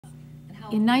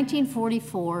in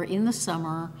 1944, in the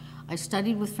summer, I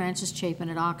studied with Francis Chapin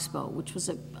at Oxbow, which was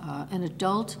an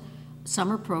adult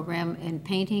summer program in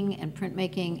painting and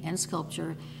printmaking and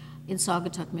sculpture in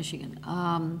Saugatuck, Michigan.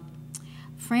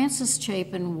 Francis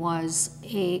Chapin was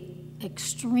an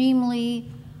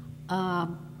extremely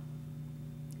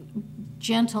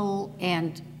gentle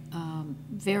and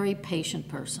very patient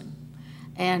person.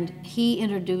 And he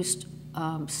introduced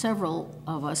several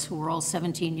of us who were all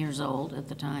 17 years old at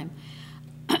the time,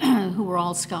 who were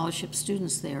all scholarship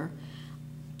students there,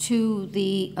 to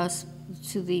the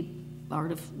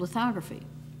art of lithography.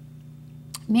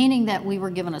 Meaning that we were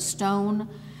given a stone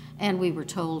and we were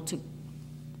told to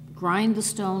grind the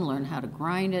stone, learn how to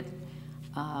grind it,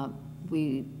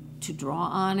 to draw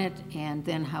on it, and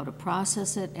then how to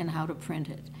process it and how to print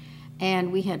it.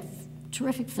 And we had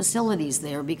terrific facilities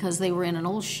there because they were in an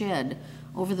old shed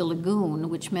over the lagoon,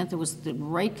 which meant there was the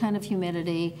right kind of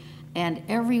humidity, and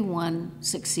everyone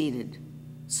succeeded,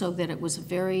 so that it was a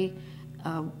very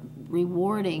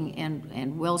rewarding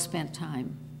and well-spent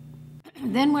time.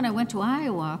 Then when I went to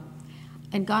Iowa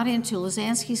and got into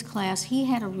Lazansky's class, he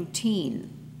had a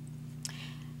routine.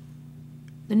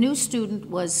 The new student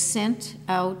was sent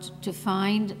out to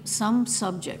find some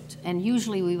subject, and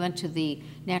usually we went to the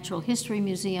Natural History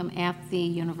Museum at the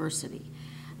university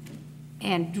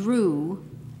and drew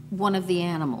one of the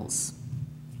animals.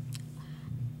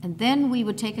 And then we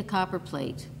would take a copper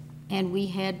plate and we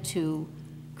had to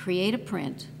create a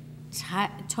print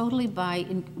totally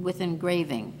with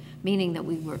engraving, meaning that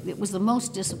it was the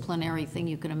most disciplinary thing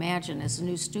you could imagine as a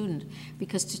new student,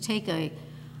 because to take a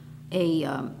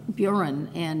burin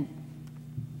and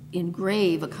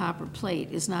engrave a copper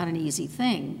plate is not an easy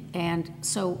thing. And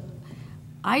so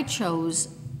I chose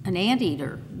an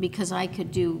anteater because I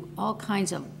could do all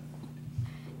kinds of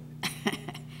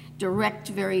direct,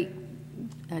 very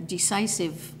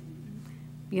decisive,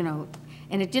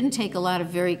 and it didn't take a lot of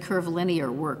very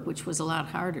curvilinear work, which was a lot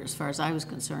harder as far as I was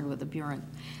concerned with the burin.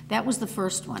 That was the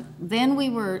first one. Then we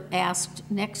were asked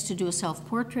next to do a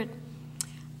self-portrait,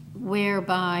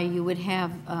 whereby you would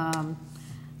have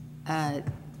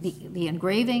the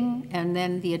engraving and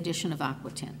then the addition of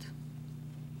aqua tint.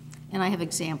 And I have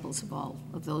examples of all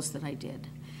of those that I did.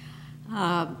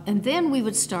 And then we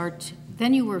would start,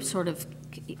 then you were sort of,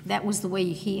 that was the way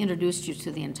he introduced you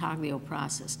to the intaglio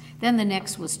process. Then the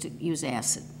next was to use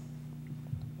acid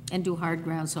and do hard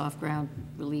ground, soft ground,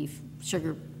 relief,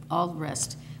 sugar, all the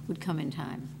rest would come in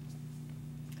time.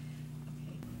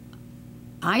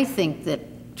 I think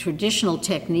that traditional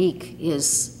technique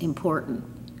is important.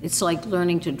 It's like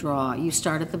learning to draw. You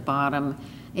start at the bottom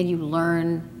and you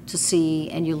learn to see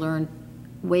and you learn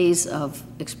ways of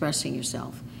expressing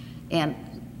yourself. And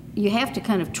you have to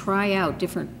kind of try out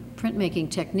different printmaking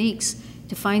techniques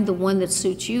to find the one that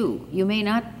suits you. You may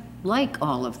not like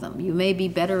all of them. You may be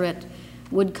better at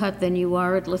woodcut than you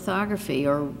are at lithography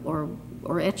or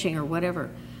etching or whatever.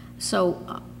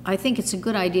 So I think it's a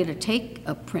good idea to take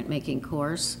a printmaking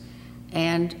course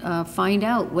and find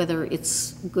out whether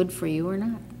it's good for you or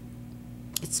not.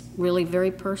 It's really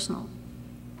very personal.